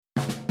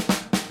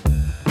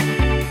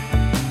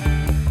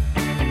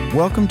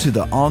Welcome to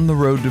the On the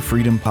Road to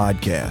Freedom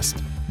podcast.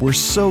 We're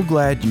so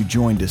glad you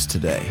joined us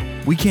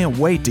today. We can't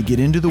wait to get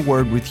into the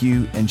Word with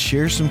you and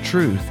share some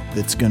truth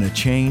that's going to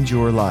change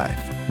your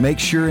life. Make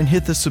sure and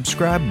hit the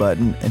subscribe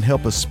button and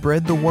help us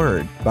spread the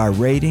word by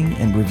rating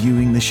and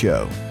reviewing the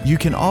show. You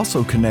can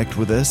also connect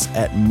with us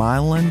at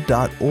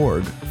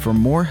mylan.org for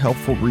more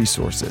helpful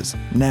resources.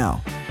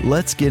 Now,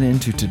 let's get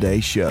into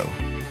today's show.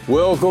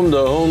 Welcome to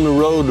On the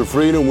Road to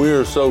Freedom. We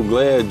are so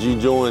glad you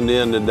joined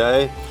in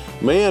today.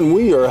 Man,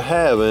 we are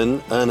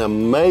having an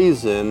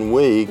amazing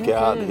week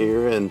out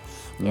here in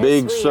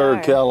Big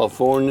Sur,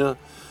 California.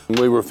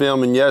 We were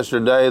filming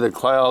yesterday, the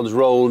clouds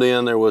rolled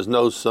in, there was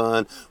no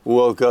sun. We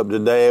woke up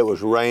today, it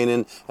was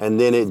raining, and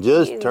then it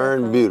just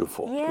turned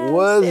beautiful. Yes,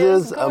 Was it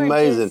was it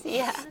amazing?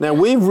 Yeah. Now,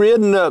 we've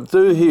ridden up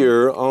through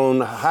here on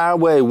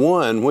Highway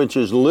 1, which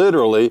is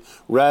literally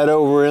right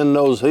over in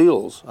those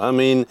hills. I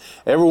mean,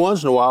 every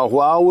once in a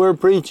while we're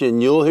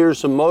preaching, you'll hear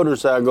some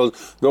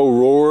motorcycles go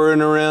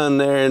roaring around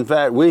there. In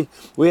fact, we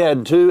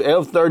had two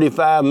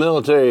F-35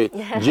 military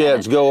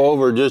jets go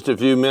over just a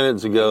few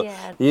minutes ago.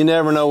 Yeah. You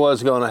never know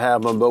what's going to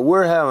happen, but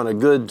we're having a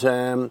good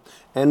time,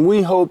 and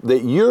we hope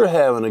that you're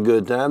having a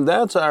good time.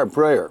 That's our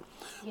prayer.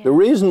 Yeah. The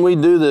reason we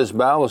do this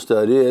Bible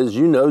study is,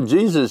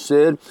 Jesus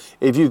said,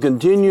 if you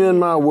continue in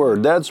my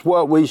word, that's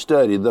what we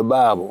study, the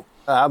Bible.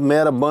 I've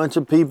met a bunch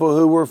of people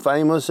who were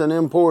famous and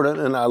important,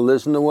 and I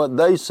listened to what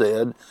they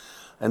said,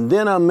 and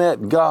then I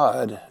met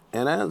God,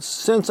 and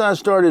since I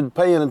started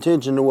paying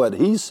attention to what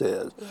He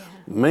says,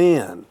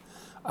 man,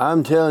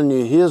 I'm telling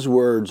you, His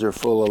words are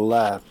full of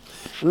life.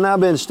 And I've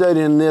been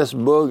studying this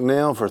book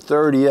now for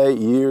 38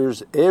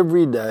 years,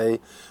 every day,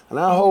 and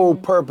our whole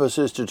purpose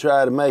is to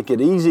try to make it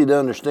easy to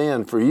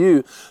understand for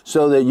you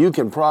so that you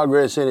can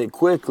progress in it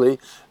quickly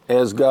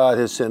as God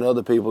has sent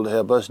other people to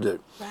help us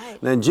do.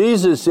 Right. Now,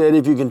 Jesus said,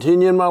 if you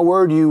continue in my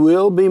word, you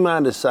will be my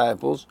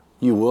disciples,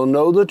 you will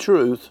know the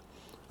truth,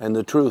 and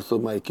the truth will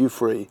make you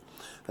free.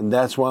 And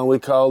that's why we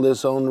call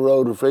this On the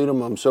Road to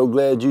Freedom. I'm so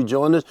glad you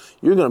joined us.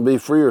 You're going to be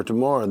freer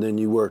tomorrow than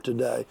you were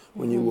today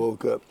when you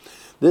woke up.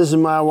 This is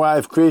my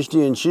wife,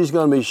 Christy, and she's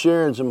going to be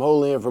sharing some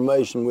holy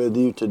information with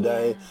you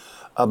today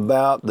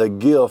about the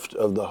gift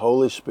of the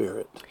Holy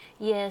Spirit.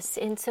 Yes,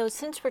 and so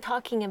since we're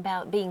talking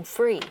about being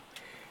free,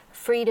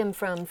 freedom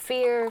from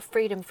fear,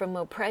 freedom from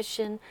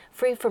oppression,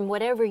 free from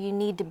whatever you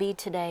need to be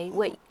today,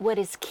 what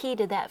is key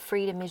to that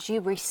freedom is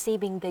you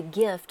receiving the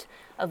gift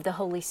of the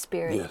Holy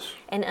Spirit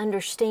and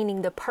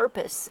understanding the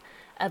purpose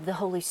of the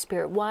Holy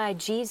Spirit, why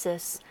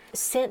Jesus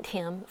sent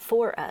Him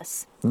for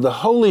us. The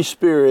Holy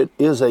Spirit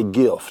is a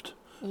gift.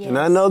 Yes. And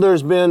I know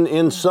there's been,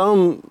 in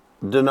some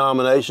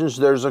denominations,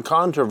 there's a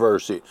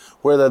controversy,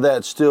 whether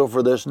that's still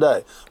for this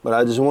day. But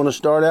I just want to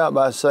start out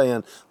by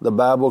saying the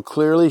Bible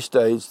clearly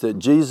states that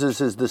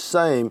Jesus is the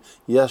same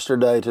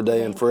yesterday,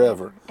 today, and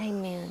forever.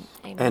 Amen.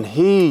 Amen.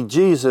 And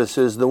Jesus,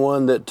 is the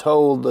one that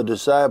told the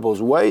disciples,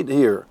 wait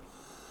here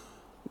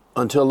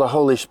until the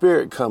Holy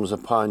Spirit comes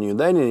upon you.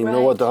 They didn't even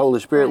know what the Holy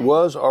Spirit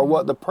was or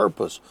what the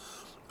purpose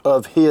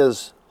of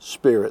His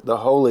Spirit. The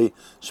Holy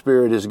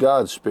Spirit is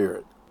God's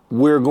Spirit.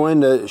 We're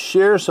going to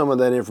share some of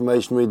that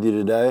information with you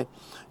today.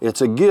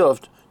 It's a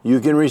gift. You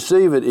can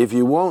receive it if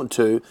you want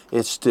to.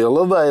 It's still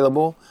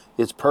available.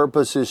 Its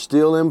purpose is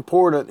still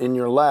important in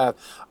your life.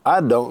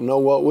 I don't know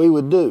what we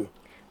would do.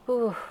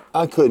 Ooh.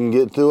 I couldn't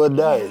get through a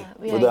day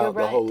without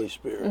right. the Holy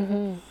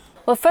Spirit.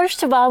 Well,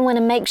 first of all, I want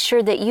to make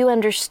sure that you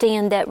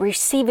understand that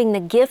receiving the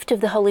gift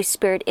of the Holy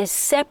Spirit is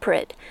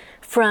separate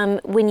from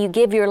when you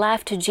give your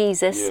life to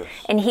Jesus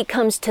and He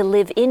comes to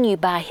live in you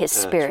by His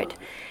Spirit. Right.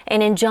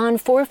 And in John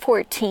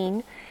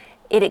 4:14,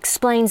 it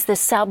explains the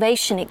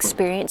salvation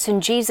experience.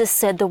 And Jesus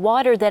said, the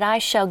water that I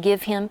shall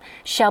give him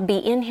shall be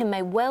in him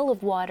a well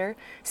of water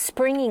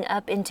springing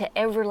up into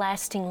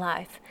everlasting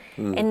life.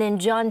 And then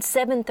John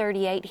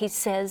 7:38, He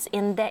says,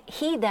 in that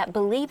he that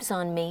believes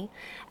on me,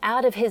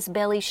 out of his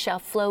belly shall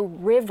flow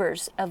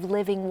rivers of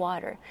living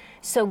water.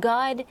 So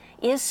God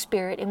is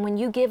Spirit, and when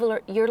you give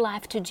your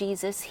life to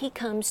Jesus, He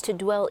comes to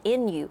dwell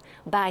in you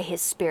by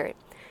His Spirit.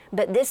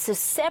 But this is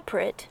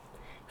separate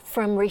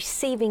from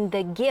receiving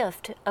the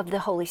gift of the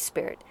Holy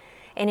Spirit.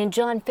 And in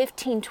John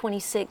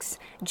 15:26,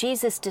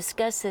 Jesus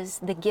discusses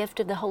the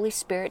gift of the Holy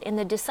Spirit, and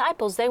the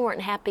disciples, they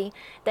weren't happy.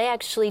 They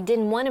actually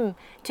didn't want Him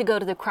to go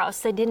to the cross.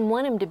 They didn't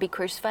want Him to be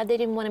crucified. They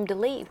didn't want Him to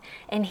leave.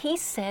 And He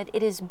said,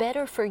 it is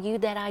better for you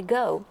that I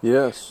go.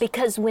 Yes.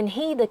 Because when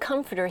He, the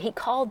Comforter, He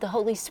called the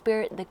Holy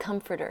Spirit the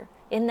Comforter.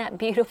 Isn't that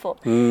beautiful?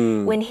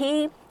 When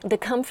He, the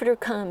Comforter,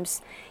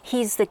 comes,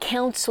 He's the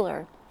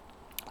Counselor,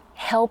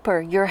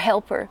 Helper, your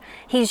helper.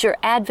 He's your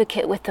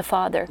advocate with the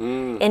Father,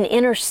 an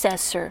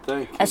intercessor,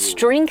 a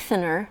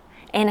strengthener,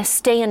 and a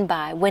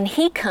standby. When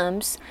He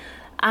comes,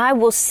 I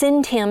will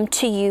send Him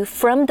to you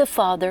from the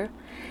Father,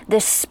 the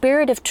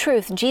Spirit of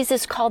truth.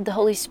 Jesus called the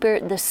Holy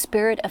Spirit the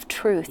Spirit of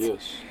truth,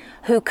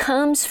 who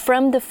comes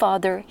from the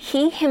Father.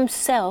 He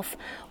Himself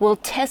will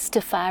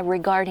testify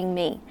regarding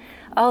me.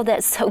 Oh,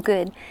 that's so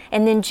good.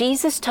 And then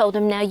Jesus told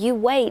him, now you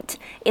wait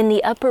in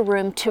the upper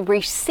room to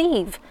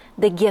receive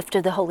the gift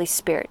of the Holy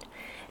Spirit.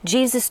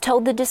 Jesus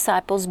told the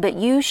disciples, but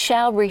you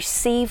shall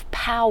receive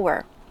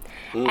power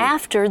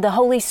after the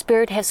Holy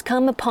Spirit has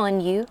come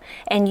upon you,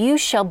 and you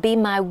shall be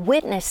my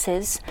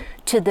witnesses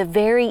to the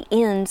very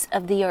ends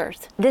of the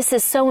earth. This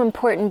is so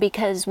important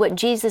because what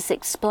Jesus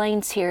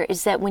explains here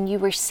is that when you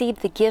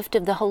receive the gift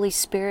of the Holy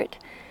Spirit,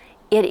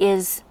 it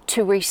is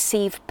to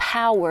receive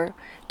power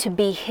to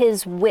be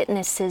His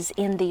witnesses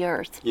in the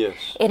earth. Yes.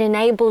 It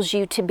enables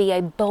you to be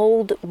a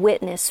bold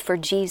witness for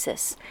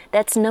Jesus.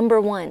 That's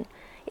number one.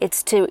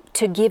 It's to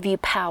give you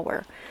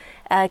power.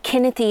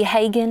 Kenneth E.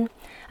 Hagin,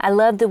 I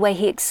love the way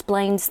he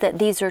explains that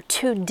these are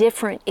two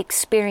different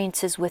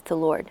experiences with the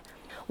Lord.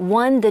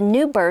 One, the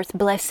new birth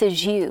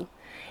blesses you.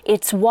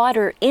 It's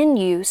water in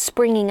you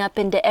springing up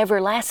into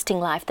everlasting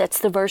life. That's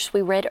the verse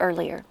we read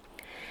earlier.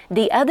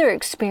 The other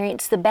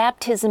experience, the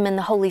baptism in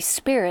the Holy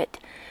Spirit,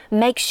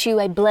 makes you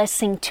a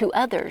blessing to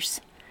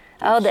others.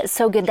 Oh, that's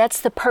so good. That's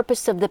the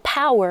purpose of the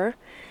power,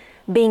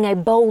 being a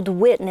bold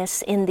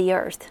witness in the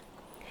earth.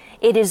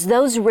 It is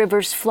those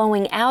rivers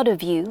flowing out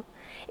of you.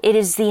 It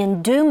is the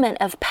endowment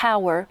of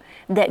power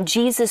that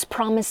Jesus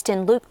promised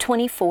in Luke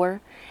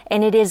 24,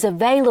 and it is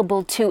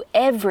available to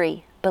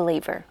every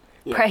believer.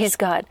 Yes. Praise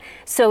God.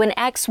 So in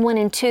Acts 1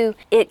 and 2,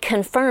 it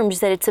confirms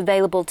that it's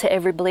available to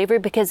every believer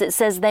because it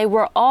says they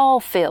were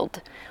all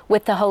filled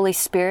with the Holy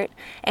Spirit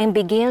and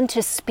began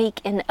to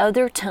speak in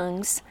other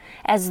tongues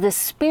as the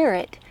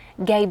Spirit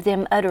gave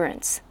them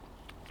utterance.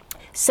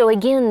 So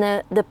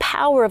again, the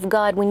power of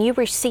God, when you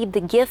receive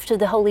the gift of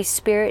the Holy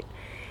Spirit,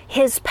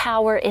 His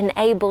power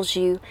enables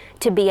you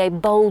to be a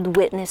bold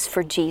witness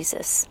for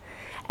Jesus.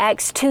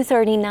 Acts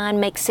 2:39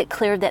 makes it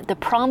clear that the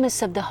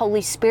promise of the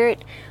Holy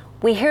Spirit,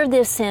 we hear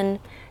this in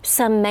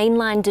some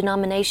mainline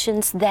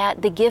denominations,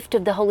 that the gift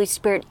of the Holy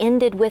Spirit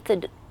ended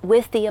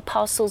with the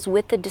apostles,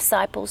 with the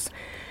disciples.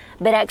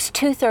 But Acts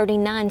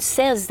 2:39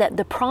 says that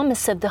the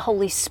promise of the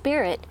Holy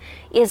Spirit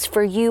is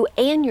for you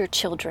and your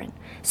children.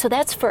 So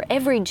that's for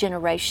every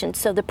generation.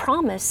 So the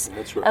promise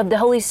of the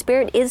Holy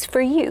Spirit is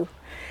for you.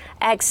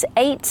 Acts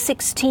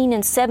 8:16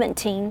 and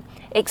 17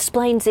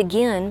 explains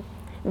again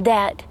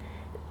that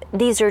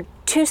these are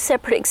two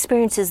separate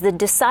experiences. The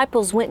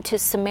disciples went to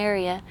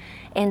Samaria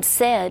and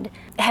said,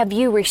 have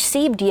you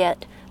received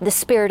yet the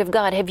Spirit of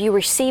God? Have you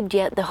received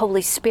yet the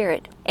Holy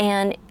Spirit?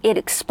 And it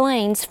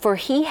explains, for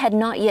He had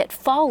not yet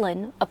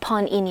fallen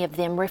upon any of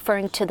them,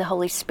 referring to the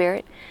Holy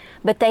Spirit,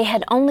 but they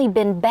had only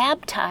been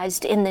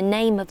baptized in the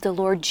name of the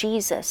Lord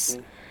Jesus.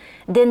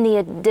 Then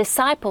the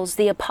disciples,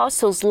 the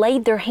apostles,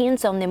 laid their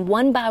hands on them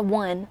one by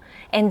one,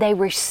 and they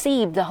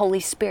received the Holy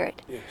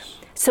Spirit. Yes.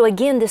 So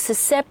again, this is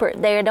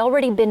separate. They had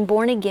already been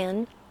born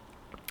again,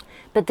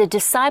 but the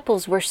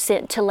disciples were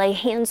sent to lay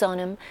hands on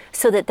them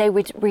so that they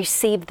would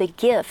receive the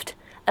gift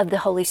of the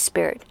Holy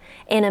Spirit.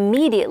 And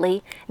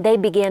immediately, they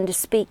began to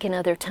speak in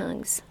other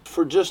tongues.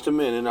 For just a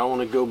minute, I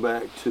want to go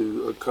back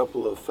to a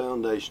couple of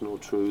foundational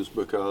truths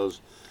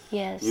because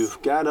yes.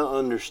 You've got to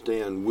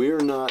understand, we're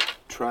not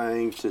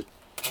trying to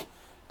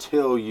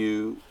tell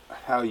you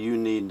how you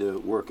need to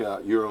work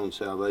out your own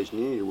salvation.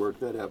 You need to work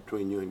that out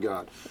between you and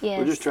God. Yes.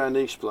 We're just trying to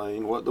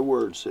explain what the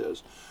Word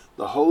says.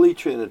 The Holy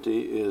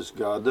Trinity is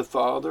God the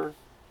Father,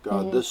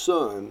 God the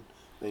Son,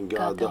 and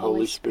God the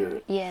Holy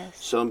Spirit. Yes.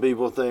 Some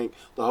people think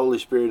the Holy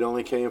Spirit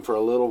only came for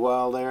a little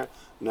while there.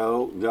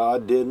 No,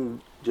 God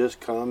didn't just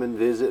come and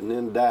visit and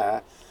then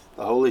die.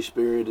 The Holy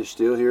Spirit is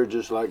still here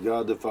just like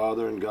God the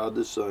Father and God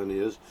the Son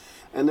is.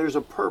 And there's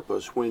a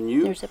purpose. When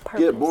you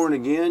get born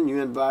again,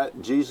 you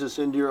invite Jesus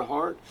into your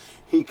heart,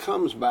 He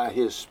comes by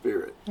His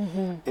Spirit.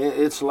 And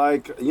it's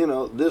like,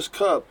 this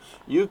cup,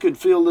 you could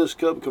fill this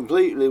cup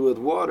completely with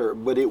water,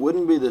 but it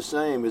wouldn't be the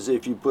same as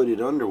if you put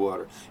it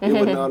underwater. It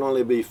would not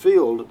only be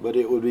filled, but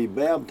it would be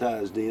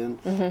baptized in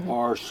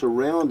or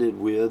surrounded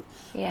with.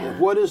 Yeah. And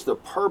what is the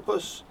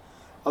purpose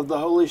of the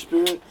Holy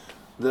Spirit?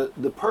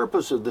 The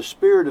purpose of the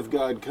Spirit of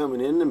God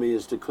coming into me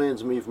is to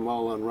cleanse me from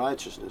all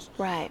unrighteousness.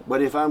 Right.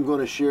 But if I'm going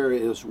to share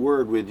His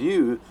Word with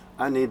you,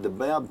 I need the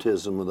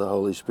baptism of the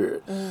Holy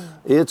Spirit.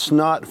 It's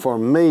not for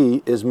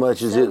me as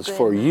much as it's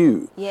for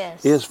you.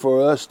 Yes. It's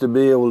for us to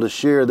be able to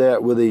share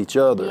that with each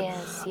other.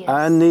 Yes, yes.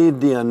 I need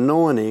the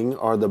anointing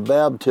or the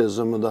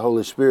baptism of the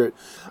Holy Spirit.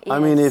 Yes. I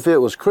mean, if it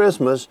was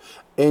Christmas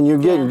and you're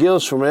getting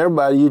gifts from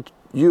everybody,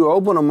 you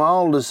open them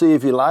all to see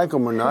if you like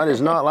them or not.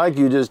 It's not like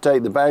you just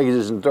take the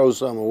packages and throw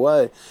some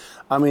away.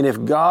 I mean,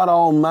 if God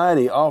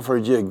Almighty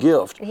offered you a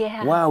gift,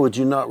 why would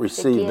you not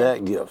receive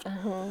that gift?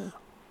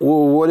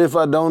 Well, what if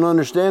I don't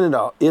understand it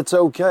all? It's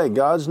okay.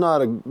 He's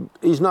not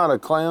a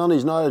clown.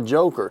 He's not a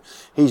joker.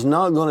 He's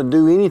not going to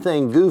do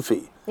anything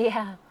goofy.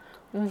 Yeah.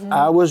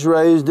 I was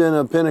raised in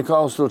a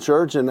Pentecostal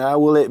church, and I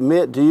will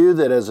admit to you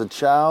that as a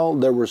child,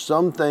 there were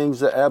some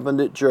things that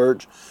happened at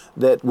church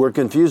that were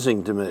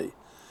confusing to me.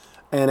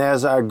 And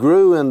as I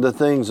grew in the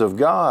things of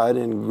God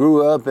and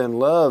grew up in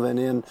love and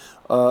in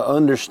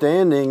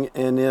understanding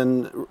and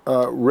in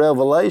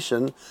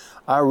revelation,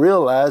 I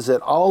realized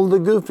that all the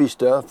goofy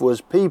stuff was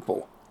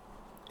people.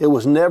 It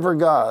was never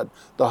God.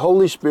 The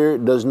Holy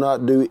Spirit does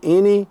not do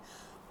any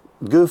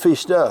goofy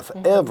stuff,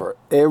 ever.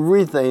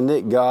 Everything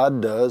that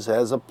God does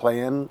has a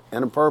plan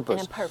and a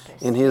purpose,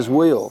 in His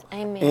will.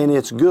 Amen. And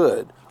it's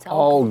good.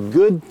 All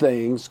good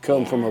things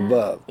come from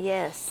above.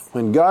 Yes.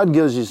 When God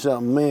gives you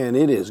something, man,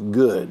 it is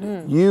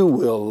good. You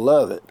will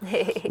love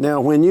it. Now,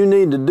 when you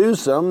need to do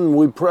something,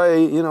 we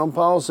pray. You know,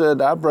 Paul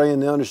said, I pray in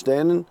the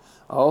understanding.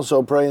 I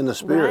also pray in the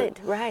Spirit.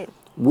 Right.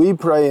 We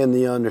pray in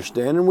the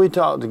understanding. We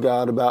talk to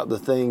God about the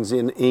things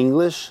in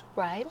English.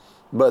 Right.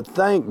 But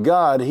thank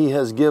God He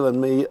has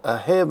given me a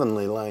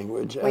heavenly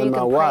language, Where and you my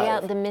can wife. Pray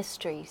out the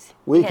mysteries.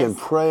 We can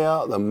pray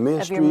out the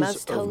mysteries of your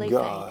most holy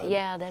God. faith.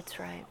 Yeah, that's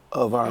right.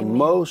 Of our Amen.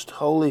 most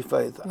holy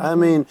faith. I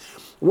mean,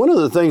 one of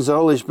the things the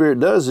Holy Spirit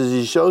does is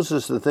He shows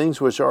us the things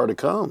which are to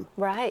come.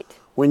 Right.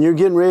 When you're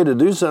getting ready to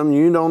do something,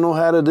 you don't know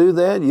how to do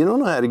that. You don't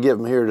know how to get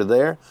from here to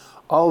there.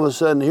 All of a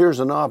sudden, here's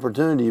an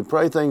opportunity. You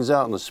pray things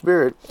out in the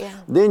Spirit. Yeah.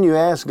 Then you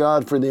ask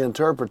God for the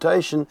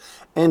interpretation,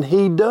 and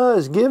He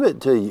does give it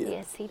to you.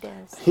 Yes, He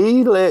does.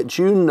 He lets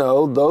you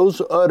know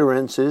those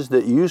utterances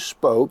that you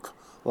spoke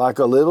like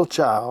a little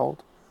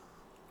child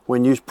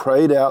when you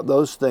prayed out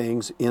those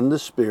things in the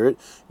Spirit.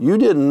 You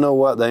didn't know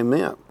what they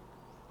meant.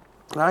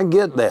 I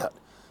get that.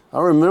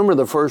 I remember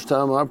the first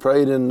time I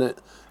prayed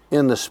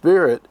in the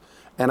Spirit,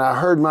 and I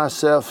heard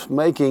myself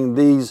making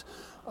these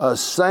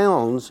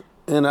sounds.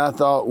 And I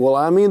thought, well,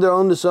 I'm either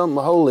onto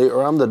something holy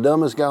or I'm the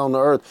dumbest guy on the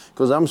earth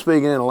because I'm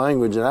speaking in a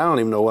language and I don't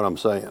even know what I'm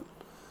saying.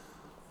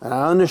 And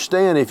I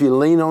understand if you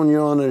lean on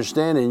your own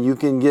understanding, you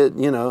can get,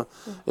 you know,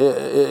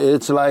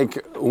 it's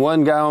like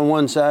one guy on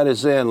one side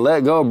is saying,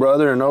 let go,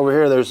 brother. And over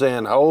here they're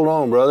saying, hold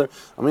on, brother.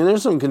 I mean,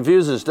 there's some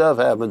confusing stuff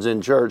happens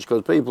in church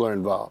because people are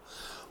involved.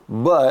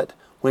 But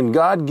when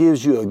God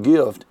gives you a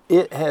gift,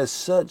 it has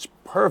such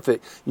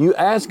perfect, you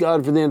ask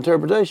God for the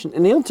interpretation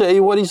and He'll tell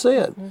you what He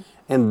said.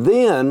 And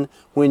then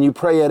when you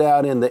pray it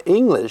out in the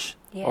English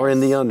or in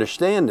the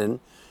understanding,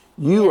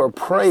 you are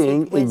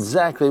praying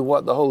exactly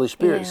what the Holy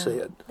Spirit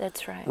said.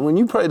 That's right. And when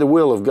you pray the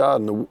will of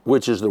God,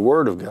 which is the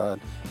Word of God,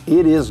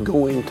 it is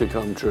going to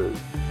come true.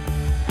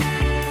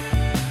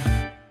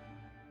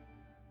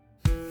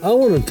 I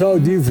want to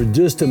talk to you for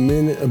just a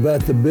minute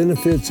about the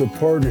benefits of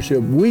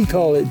partnership. We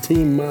call it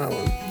Team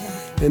Milan.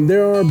 And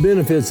there are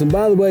benefits. And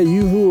by the way,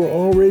 you who are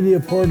already a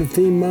part of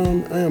Team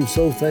Milan, I am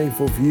so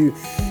thankful for you.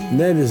 And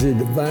that is a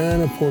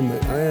divine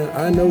appointment.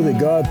 I know that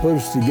God put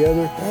us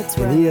together. That's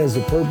and right. He has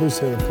a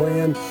purpose and a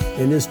plan,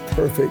 and it's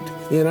perfect.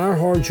 In our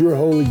hearts, you're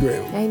holy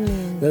ground.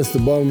 Amen. That's the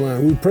bottom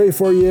line. We pray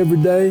for you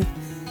every day.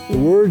 The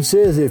Word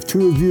says if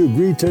two of you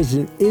agree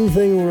touching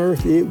anything on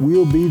earth, it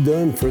will be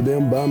done for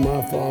them by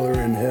my Father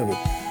in heaven.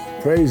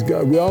 Praise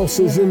God. We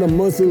also send a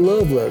monthly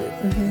love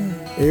letter.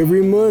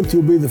 Every month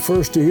you'll be the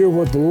first to hear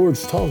what the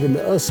Lord's talking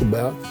to us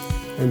about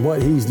and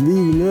what He's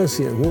leading us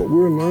in, what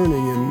we're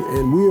learning,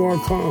 and we are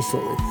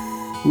constantly.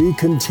 We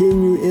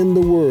continue in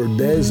the Word.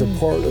 That is a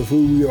part of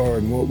who we are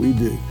and what we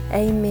do.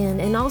 Amen.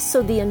 And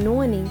also the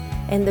anointing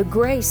and the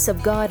grace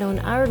of God on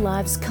our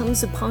lives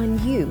comes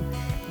upon you.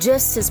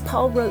 Just as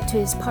Paul wrote to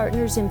his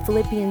partners in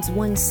Philippians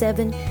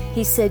 1:7,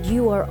 he said,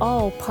 you are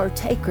all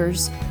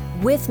partakers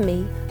with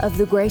me of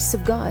the grace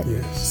of God.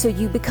 Yes. So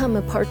you become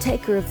a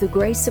partaker of the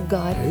grace of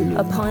God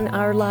upon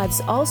our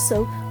lives.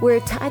 Also, we're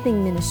a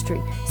tithing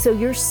ministry. So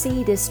your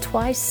seed is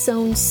twice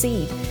sown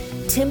seed.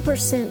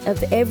 10%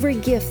 of every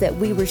gift that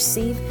we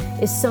receive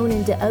is sown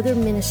into other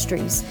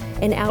ministries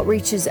and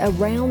outreaches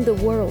around the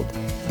world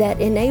that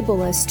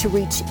enable us to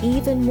reach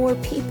even more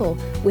people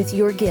with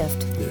your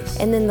gift. Yes.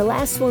 And then the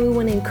last one we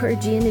want to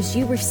encourage you in is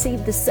you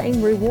receive the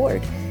same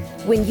reward.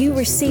 When you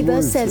receive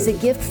us as a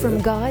gift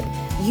from God,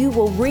 you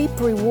will reap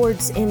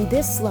rewards in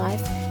this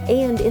life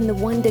and in the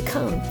one to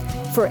come.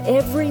 For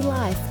every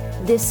life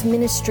this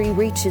ministry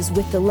reaches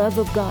with the love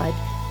of God,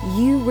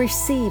 you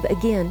receive,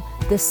 again,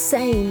 the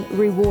same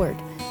reward.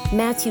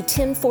 Matthew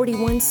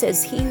 10:41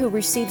 says, he who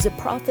receives a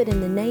prophet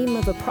in the name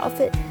of a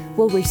prophet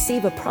will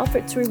receive a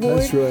prophet's reward.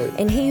 That's right.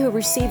 And he who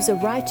receives a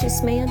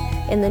righteous man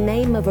in the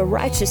name of a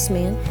righteous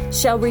man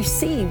shall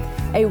receive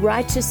a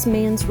righteous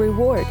man's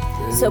reward.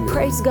 So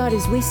praise God,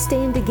 as we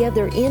stand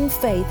together in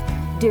faith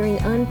during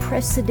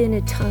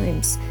unprecedented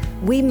times,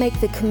 we make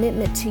the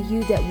commitment to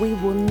you that we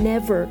will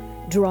never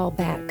draw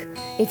back.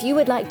 If you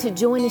would like to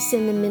join us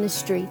in the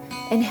ministry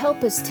and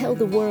help us tell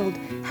the world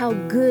how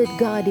good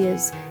God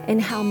is and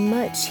how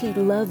much He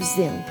loves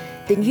them,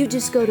 then you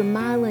just go to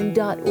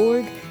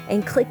Milan.org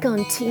and click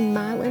on Team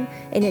Milan,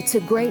 and it's a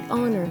great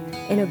honor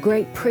and a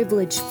great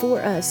privilege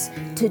for us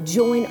to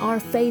join our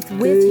faith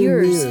with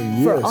yours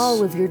for Yes.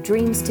 all of your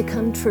dreams to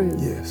come true.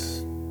 Yes.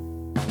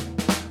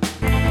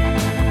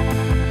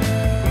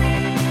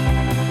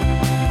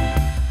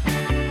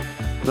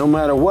 No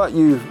matter what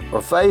you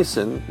are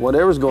facing,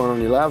 whatever's going on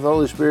in your life, the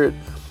Holy Spirit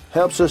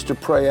helps us to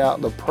pray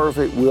out the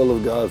perfect will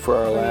of God for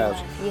our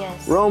lives.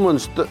 Yes.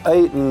 Romans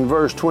 8 and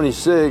verse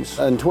 26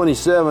 and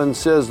 27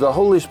 says, the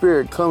Holy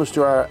Spirit comes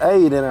to our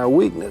aid in our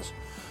weakness.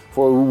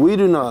 For we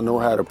do not know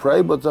how to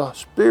pray, but the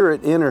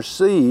Spirit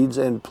intercedes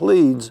and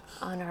pleads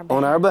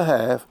on our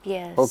behalf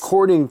Yes.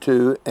 according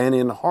to and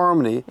in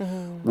harmony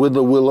with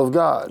the will of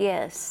God.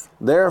 Yes.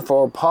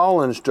 Therefore,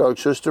 Paul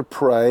instructs us to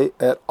pray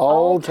at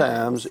all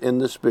times in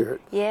the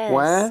Spirit. Yes.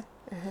 Why?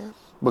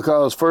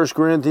 Because 1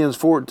 Corinthians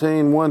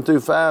 14, 1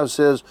 through 5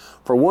 says,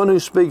 For one who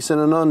speaks in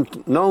an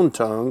unknown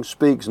tongue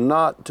speaks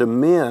not to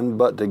men,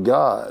 but to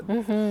God.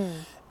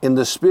 In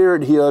the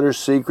Spirit he utters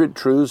secret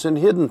truths and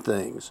hidden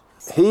things.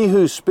 He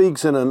who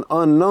speaks in an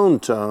unknown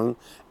tongue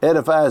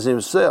edifies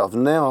himself.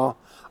 Now,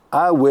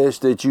 I wish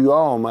that you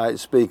all might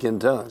speak in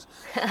tongues.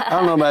 I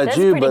don't know about That's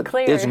you, pretty but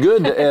clear. it's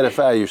good to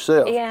edify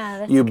yourself. Yeah,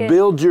 that's you good.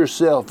 build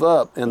yourself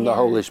up in the Yeah.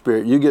 Holy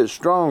Spirit. You get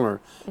stronger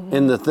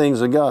in the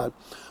things of God.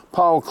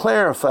 Paul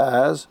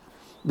clarifies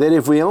that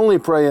if we only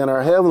pray in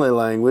our heavenly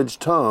language,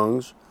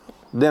 tongues,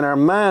 then our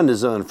mind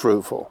is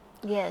unfruitful.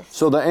 Yes.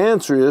 So the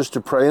answer is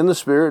to pray in the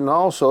Spirit and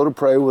also to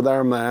pray with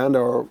our mind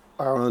or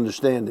our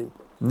understanding.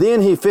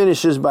 Then he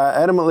finishes by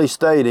adamantly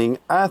stating,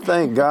 I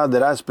thank God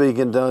that I speak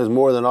in tongues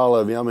more than all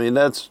of you. I mean,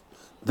 that's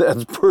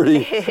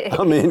pretty,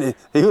 I mean,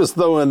 he was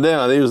throwing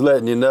down. He was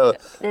letting you know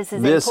This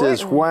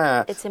is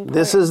why. It's important.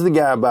 This is the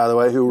guy, by the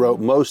way, who wrote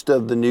most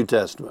of the New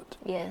Testament.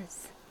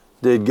 Yes.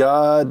 Did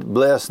God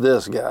bless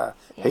this guy?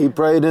 He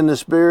prayed in the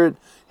Spirit.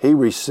 He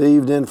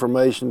received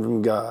information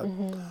from God.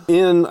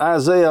 In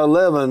Isaiah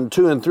 11,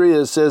 2 and 3,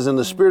 it says, And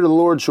the Spirit of the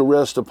Lord shall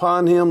rest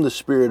upon him, the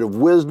Spirit of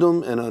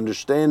wisdom and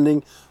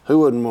understanding. Who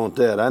wouldn't want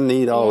that? I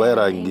need all that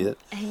I can get.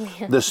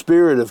 Amen. The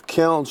Spirit of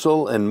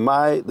counsel and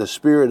might, the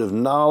Spirit of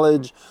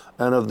knowledge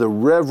and of the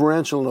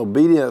reverential and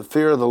obedient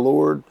fear of the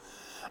Lord,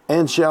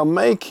 and shall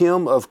make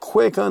him of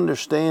quick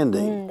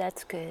understanding.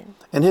 That's good.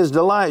 And his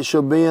delight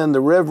shall be in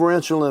the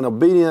reverential and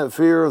obedient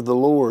fear of the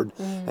Lord.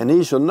 And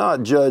he shall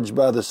not judge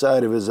by the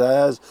sight of his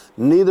eyes,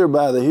 neither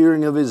by the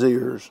hearing of his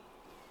ears.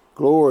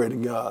 Glory to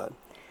God.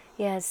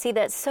 Yeah, see,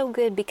 that's so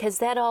good because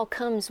that all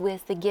comes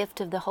with the gift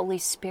of the Holy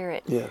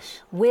Spirit.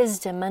 Yes.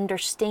 Wisdom,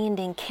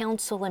 understanding,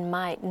 counsel and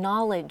might,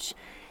 knowledge,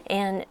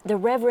 and the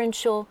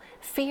reverential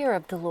fear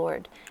of the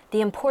Lord.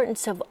 The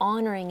importance of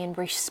honoring and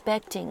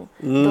respecting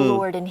the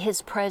Lord and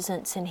His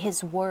presence and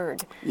His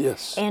Word.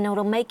 Yes. And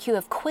it'll make you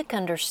of quick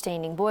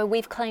understanding. Boy,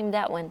 we've claimed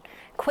that one.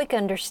 Quick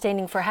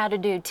understanding for how to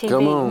do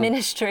Come on. TV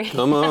ministry.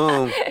 Come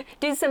on.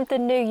 Do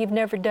something new you've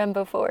never done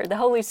before. The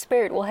Holy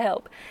Spirit will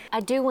help.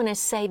 I do want to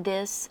say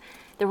this.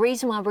 The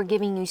reason why we're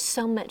giving you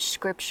so much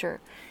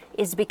scripture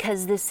is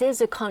because this is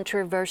a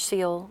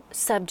controversial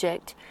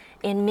subject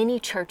in many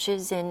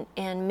churches and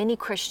many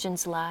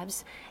Christians'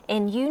 lives,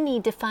 and you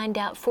need to find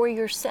out for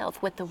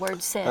yourself what the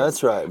Word says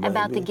That's right,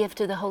 about the baby.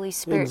 gift of the Holy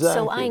Spirit.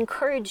 So I Exactly.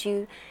 encourage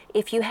you,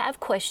 if you have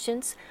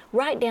questions,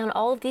 write down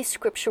all of these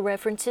scripture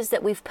references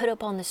that we've put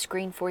up on the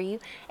screen for you,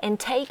 and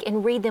take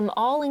and read them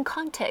all in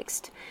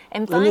context,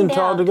 and find then out.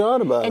 talk to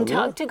God about and it,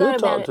 talk yeah. to God He'll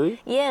about talk to you. it.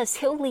 Yes,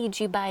 He'll lead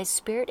you by His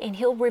Spirit, and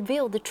He'll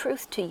reveal the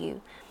truth to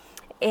you,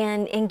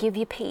 and give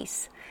you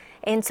peace.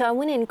 And so I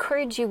want to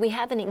encourage you. We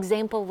have an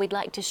example we'd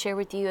like to share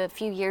with you a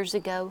few years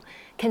ago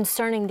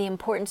concerning the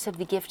importance of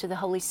the gift of the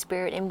Holy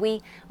Spirit. And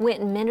we went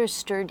and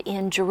ministered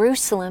in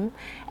Jerusalem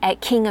at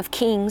King of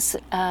Kings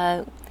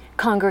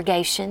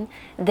congregation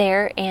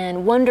there,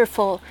 and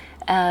wonderful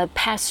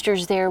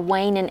pastors there,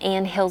 Wayne and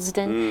Ann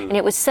Hillsden. And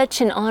it was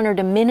such an honor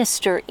to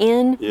minister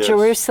in Yes.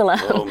 Jerusalem.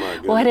 Oh, my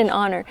What an goodness.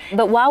 honor.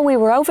 But while we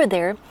were over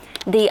there,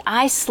 the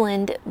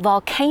Iceland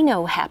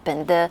volcano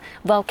happened. The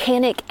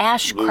volcanic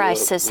ash Blew up,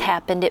 crisis yeah.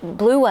 happened. It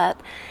blew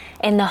up,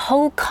 and the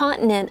whole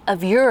continent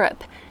of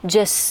Europe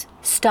just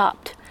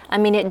stopped. I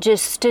mean, it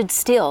just stood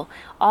still.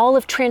 All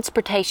of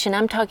transportation,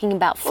 I'm talking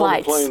about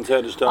flights. All the planes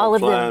had to stop all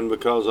of flying them.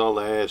 because all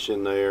the ash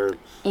in the air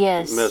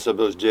Yes. mess up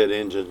those jet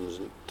engines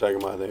and take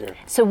them out of the air.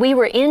 So we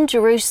were in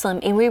Jerusalem,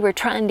 and we were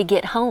trying to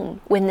get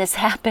home when this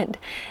happened.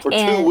 For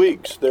and 2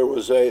 weeks, there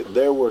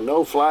were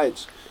no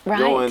flights Right.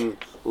 going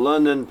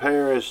London,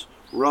 Paris,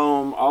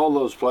 Rome, all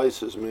those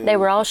places, man. They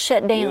were all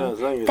shut down. Yeah, I think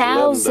it's 11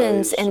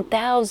 Thousands days. and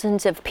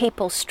thousands of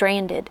people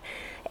stranded.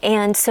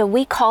 And so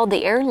we called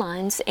the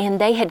airlines, and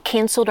they had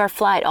canceled our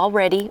flight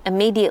already.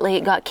 Immediately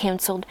it got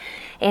canceled.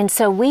 And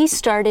so we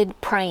started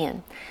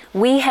praying.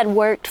 We had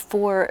worked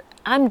for,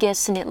 I'm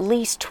guessing, at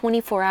least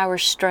 24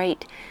 hours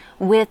straight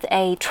with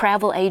a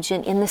travel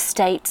agent in the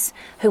States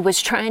who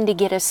was trying to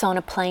get us on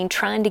a plane,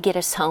 trying to get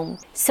us home.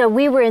 So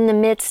we were in the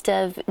midst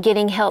of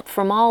getting help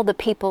from all the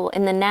people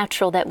in the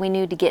natural that we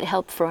knew to get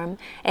help from.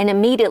 And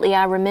immediately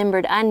I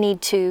remembered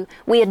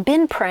we had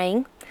been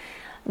praying,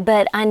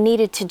 but I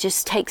needed to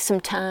just take some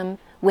time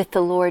with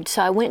the Lord.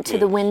 So I went to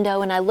the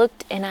window and I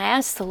looked and I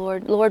asked the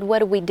Lord, Lord, what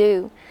do we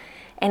do?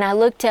 And I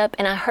looked up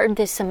and I heard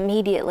this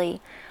immediately.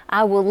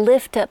 I will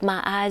lift up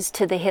my eyes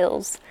to the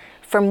hills.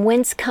 From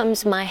whence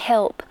comes my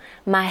help?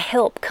 My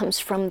help comes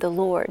from the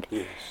Lord,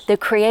 the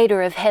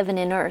creator of heaven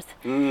and earth.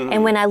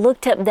 And when I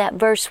looked up that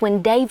verse,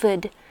 when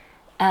David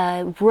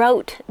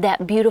wrote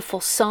that beautiful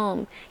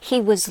psalm,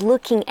 he was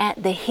looking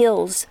at the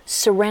hills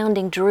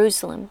surrounding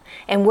Jerusalem.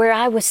 And where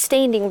I was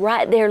standing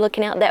right there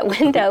looking out that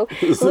window,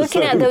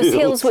 looking at those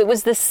hills, it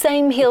was the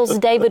same hills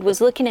David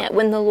was looking at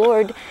when the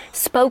Lord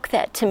spoke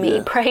that to me.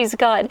 Yeah. Praise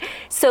God.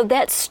 So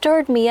that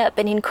stirred me up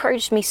and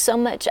encouraged me so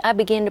much. I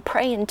began to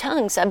pray in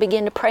tongues. I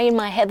began to pray in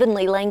my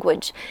heavenly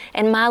language.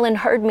 And Mylon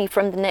heard me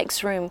from the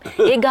next room.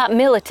 It got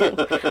militant.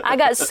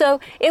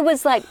 It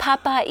was like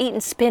Popeye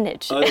eating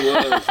spinach.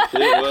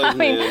 It was,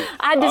 man.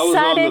 I decided. I was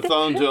on the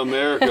phone to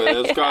America.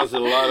 That's costing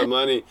a lot of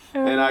money,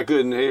 and I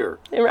couldn't hear.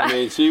 Right. I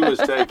mean, she was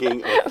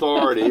taking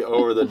authority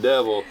over the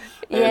devil,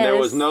 and there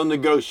was no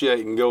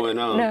negotiating going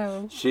on.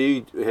 No.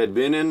 She had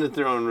been in the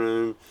throne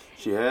room.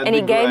 She had and the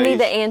he gave grace. me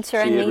the answer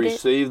I needed. She had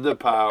received the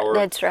power.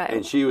 That's right.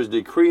 And she was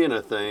decreeing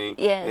a thing.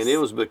 Yes. And it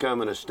was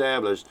becoming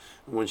established.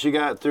 When she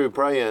got through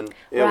praying,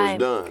 it was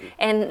done.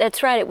 And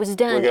that's right, it was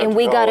done.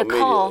 We got a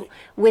call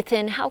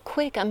within how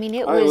quick? I mean,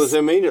 it was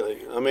immediately.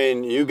 I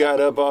mean, you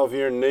got up off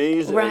your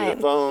knees and the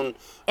phone.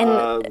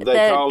 And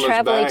they called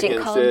us back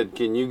and said,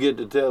 "Can you get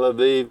to Tel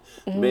Aviv,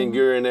 Ben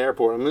Gurion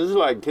Airport?" I mean, this is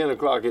like 10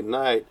 o'clock at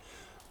night.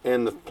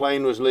 And the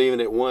plane was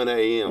leaving at 1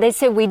 a.m. They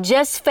said, "We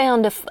just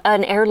found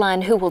an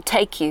airline who will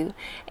take you,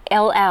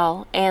 El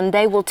Al, and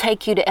they will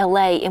take you to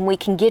L.A., and we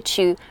can get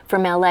you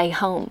from L.A.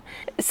 home."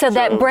 So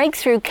that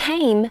breakthrough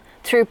came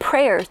through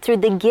prayer, through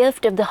the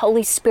gift of the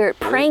Holy Spirit,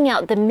 praying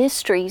out the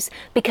mysteries,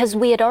 because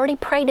we had already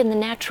prayed in the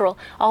natural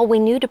all we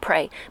knew to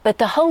pray. But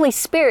the Holy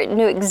Spirit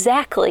knew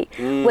exactly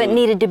what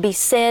needed to be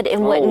said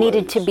and what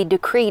needed to be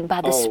decreed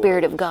by the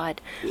Spirit of God.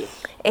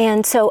 Yes.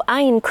 And so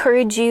I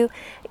encourage you,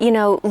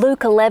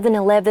 Luke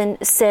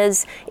 11:11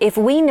 says, "If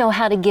we know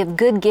how to give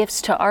good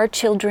gifts to our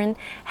children,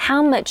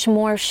 how much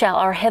more shall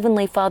our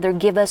Heavenly Father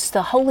give us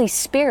the Holy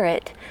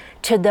Spirit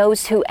to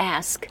those who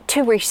ask?"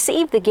 To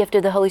receive the gift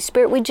of the Holy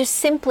Spirit, we just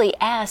simply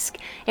ask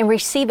and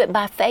receive it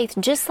by faith,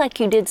 just like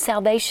you did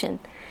salvation.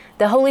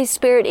 The Holy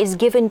Spirit is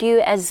given to you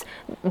as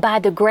by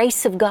the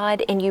grace of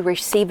God, and you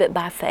receive it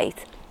by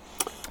faith.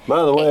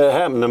 By the way, it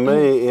happened to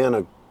me in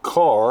a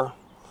car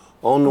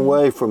on the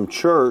way from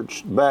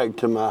church back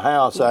to my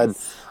house.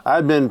 Yes.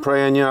 I'd been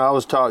praying, I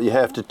was taught you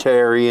have to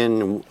tarry,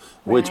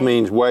 which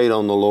means wait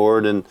on the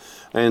Lord.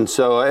 And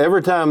so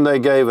every time they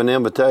gave an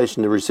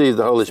invitation to receive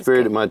the Holy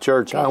Spirit at my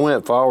church, I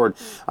went forward.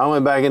 I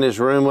went back in this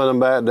room with them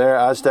back there.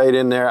 I stayed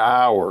in there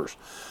hours.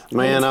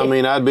 Man, I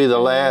mean, I'd be the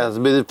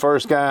last, be the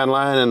first guy in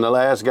line and the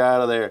last guy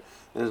out of there.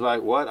 And it's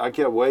like, what? I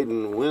kept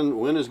waiting.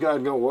 When is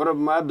God going? What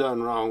have I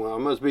done wrong? I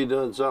must be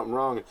doing something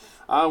wrong.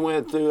 I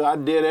went through, I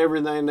did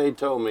everything they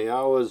told me.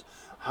 I was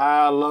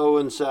high, low,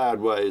 and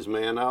sideways,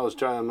 man. I was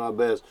trying my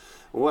best.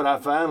 What I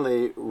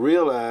finally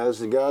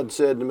realized, God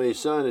said to me,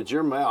 "Son, it's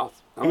your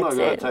mouth. I'm not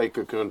going to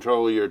take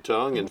control of your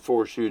tongue and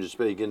force you to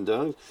speak in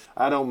tongues.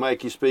 I don't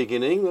make you speak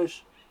in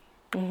English.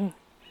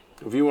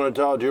 If you want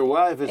to talk to your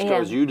wife, it's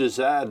because you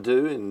decide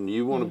to, and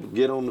you want to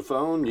get on the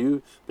phone,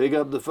 you pick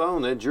up the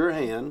phone. That's your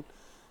hand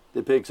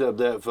that picks up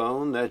that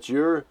phone. That's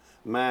your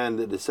mind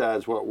that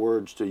decides what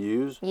words to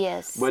use.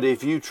 Yes. But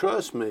if you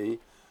trust me,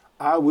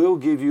 I will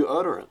give you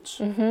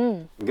utterance."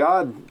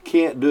 God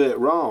can't do it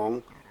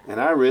wrong, and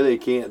I really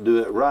can't do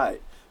it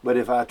right. But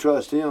if I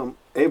trust Him,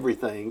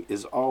 everything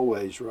is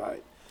always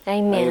right.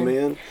 Amen.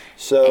 Amen.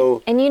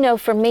 So, and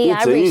for me,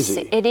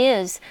 easy. It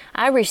is.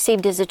 I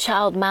received as a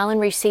child. Mylon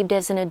received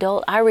as an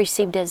adult. I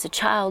received as a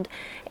child.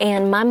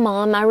 And my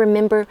mom, I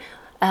remember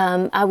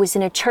I was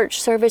in a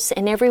church service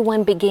and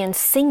everyone began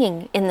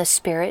singing in the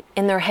Spirit,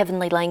 in their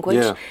heavenly language.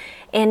 Yeah.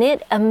 And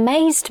it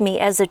amazed me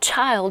as a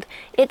child.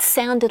 It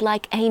sounded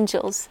like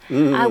angels.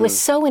 I was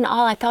so in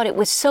awe. I thought it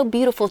was so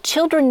beautiful.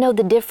 Children know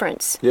the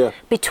difference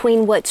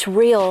between what's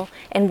real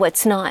and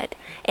what's not.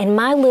 And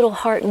my little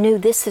heart knew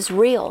this is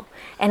real.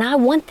 And I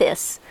want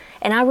this.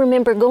 And I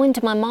remember going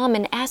to my mom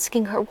and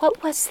asking her,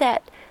 what was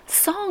that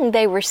song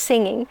they were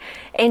singing?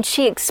 And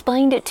she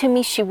explained it to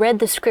me. She read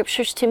the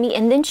scriptures to me.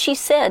 And then she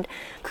said,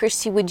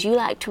 "Christy, would you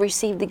like to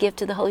receive the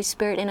gift of the Holy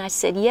Spirit?" And I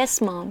said,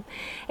 "Yes, Mom."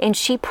 And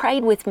she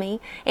prayed with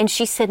me. And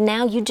she said,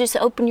 "Now you just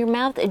open your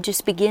mouth and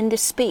just begin to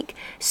speak.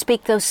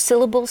 Speak those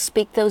syllables,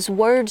 speak those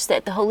words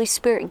that the Holy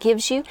Spirit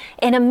gives you."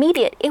 And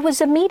it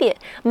was immediate.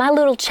 My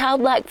little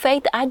childlike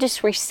faith, I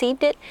just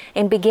received it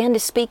and began to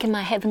speak in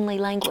my heavenly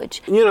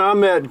language. I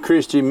met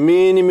Christy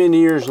many, many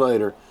years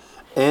later.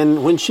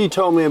 And when she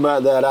told me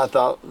about that, I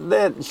thought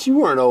that she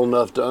weren't old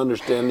enough to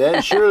understand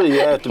that. Surely you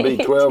have to be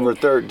 12 or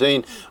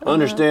 13,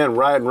 understand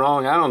right and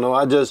wrong. I don't know.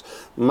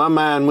 My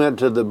mind went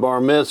to the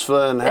bar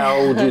mitzvah and how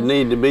old you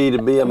need to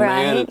be a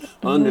man and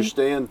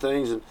understand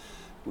things. And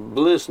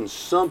listen,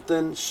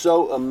 something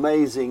so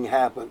amazing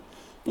happened.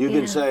 You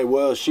can say,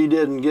 well, she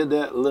didn't get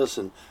that.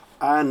 Listen,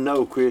 I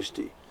know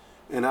Christy.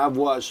 And I've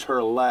watched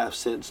her laugh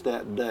since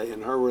that day,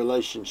 and her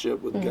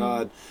relationship with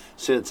God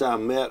since I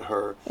met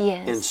her.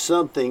 Yes. And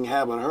something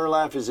happened. Her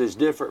life is as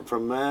different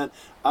from mine.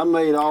 I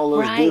made all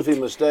those goofy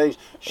mistakes.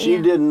 She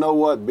didn't know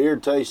what beer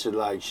tasted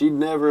like. She'd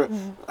never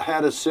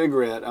had a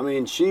cigarette. I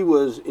mean, she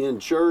was in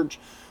church.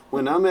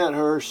 When I met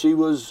her, she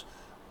was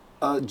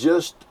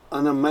just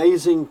an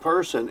amazing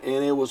person,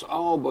 and it was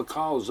all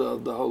because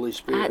of the Holy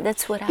Spirit.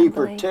 That's what I He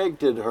believe.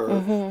 protected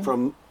her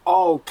from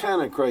all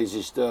kind of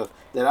crazy stuff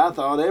that I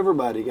thought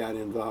everybody got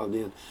involved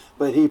in,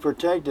 but He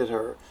protected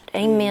her.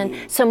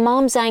 Amen. So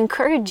moms, I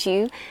encourage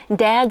you,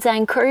 dads, I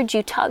encourage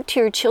you, talk to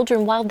your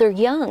children while they're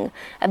young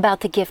about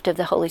the gift of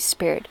the Holy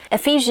Spirit.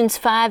 Ephesians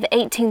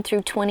 5:18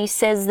 through 20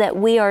 says that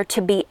we are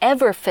to be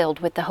ever filled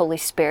with the Holy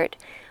Spirit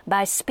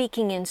by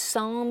speaking in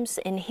psalms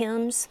and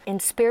hymns, in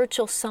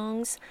spiritual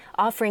songs,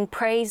 offering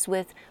praise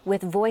with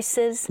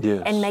voices,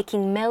 Yes. and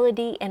making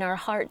melody in our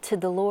heart to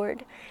the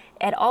Lord.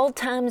 At all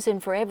times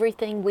and for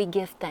everything, we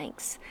give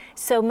thanks.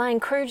 So my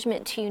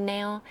encouragement to you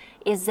now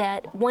is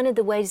that one of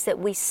the ways that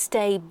we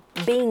stay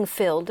being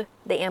filled,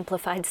 the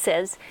Amplified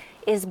says,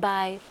 is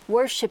by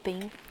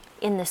worshiping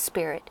in the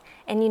Spirit.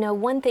 And you know,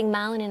 one thing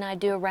Mylon and I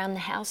do around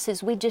the house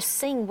is we just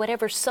sing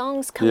whatever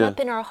songs come up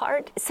in our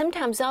heart.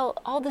 Sometimes all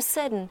of a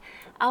sudden,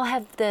 I'll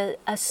have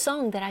a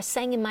song that I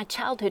sang in my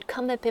childhood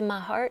come up in my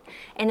heart.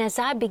 And as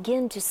I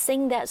begin to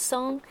sing that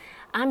song,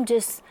 I'm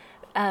just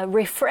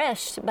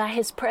refreshed by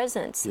His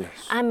presence. Yes.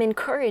 I'm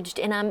encouraged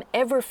and I'm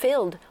ever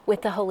filled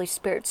with the Holy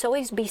Spirit. So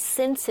always be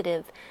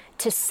sensitive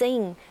to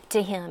sing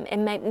to Him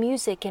and make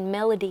music and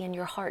melody in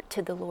your heart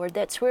to the Lord.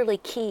 That's really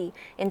key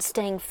in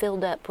staying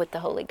filled up with the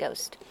Holy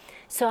Ghost.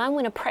 So I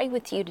want to pray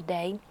with you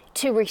today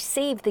to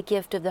receive the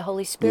gift of the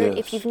Holy Spirit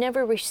if you've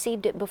never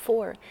received it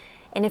before.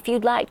 And if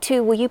you'd like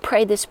to, will you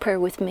pray this prayer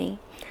with me?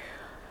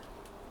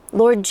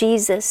 Lord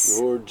Jesus,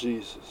 Lord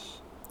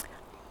Jesus,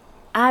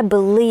 I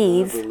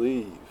believe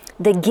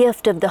the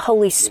gift of the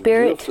Holy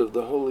Spirit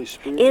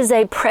is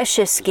a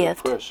precious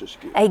gift,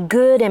 a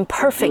good and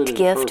perfect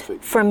gift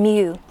from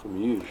you.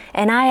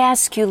 And I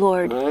ask you,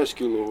 Lord,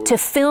 to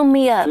fill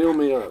me up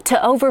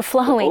to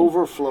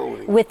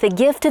overflowing with the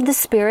gift of the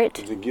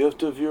Spirit, the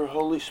gift of your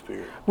Holy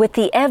Spirit, with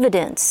the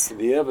evidence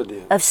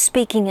of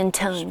speaking in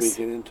tongues.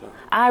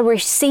 I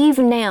receive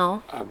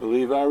now, I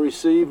believe I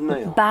receive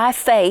now, by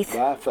faith,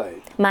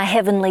 my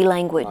heavenly my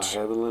language.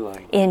 heavenly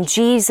language. In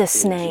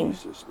Jesus' name.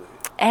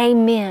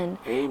 Amen.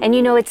 And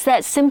you know, it's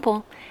that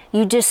simple.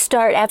 You just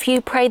start, after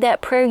you pray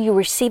that prayer, you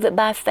receive it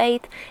by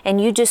faith,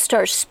 and you just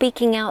start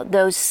speaking out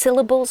those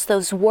syllables,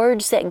 those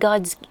words that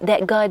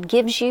God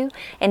gives you,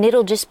 and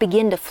it'll just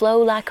begin to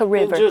flow like a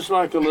river. And just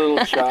like a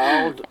little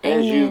child,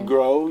 as you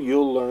grow,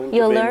 you'll learn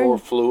to be more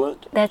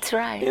fluent. That's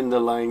right. In the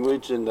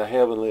language, in the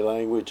heavenly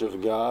language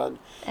of God.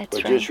 That's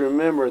but right. just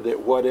remember that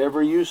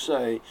whatever you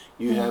say,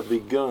 you have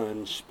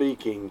begun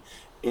speaking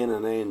in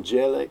an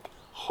angelic,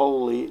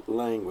 holy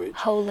language.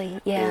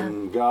 Holy, yeah.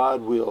 And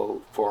God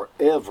will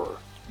forever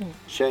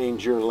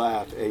change your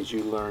life as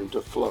you learn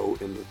to flow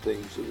in the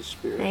things of the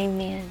Spirit.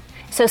 Amen.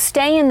 So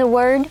stay in the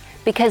Word,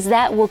 because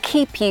that will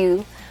keep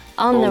you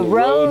on the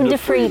road to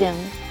freedom.